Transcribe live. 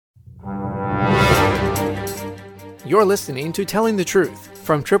You're listening to Telling the Truth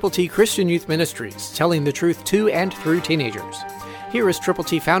from Triple T Christian Youth Ministries, telling the truth to and through teenagers. Here is Triple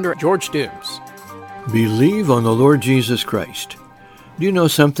T founder George Dooms. Believe on the Lord Jesus Christ. Do you know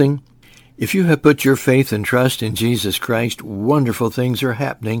something? If you have put your faith and trust in Jesus Christ, wonderful things are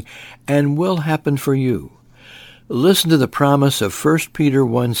happening and will happen for you. Listen to the promise of 1 Peter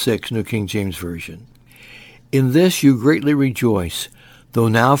 1:6, New King James Version. In this you greatly rejoice, though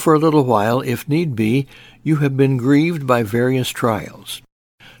now for a little while, if need be, you have been grieved by various trials.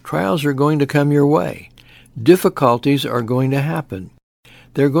 Trials are going to come your way. Difficulties are going to happen.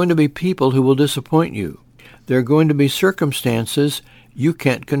 There are going to be people who will disappoint you. There are going to be circumstances you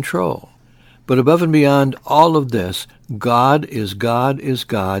can't control. But above and beyond all of this, God is God,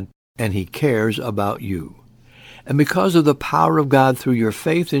 and He cares about you. And because of the power of God through your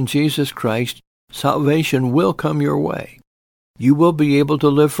faith in Jesus Christ, salvation will come your way. You will be able to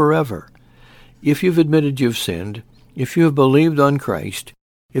live forever. If you've admitted you've sinned, if you have believed on Christ,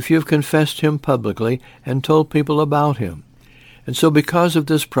 if you have confessed Him publicly and told people about Him. And so because of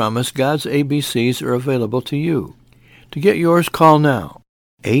this promise, God's ABCs are available to you. To get yours, call now,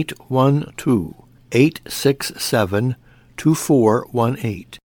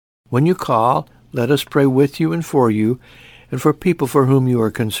 812-867-2418. When you call, let us pray with you and for people for whom you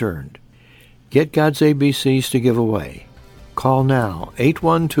are concerned. Get God's ABCs to give away. Call now,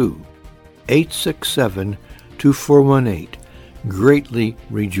 812-867-2418. Greatly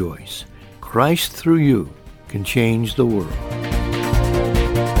rejoice. Christ through you can change the world.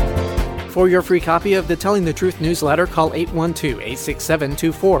 For your free copy of the Telling the Truth newsletter, call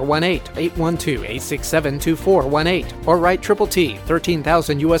 812-867-2418, 812-867-2418, or write Triple T,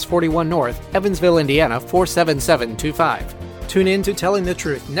 13,000 U.S. 41 North, Evansville, Indiana, 47725. Tune in to Telling the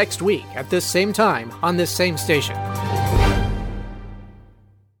Truth next week at this same time on this same station.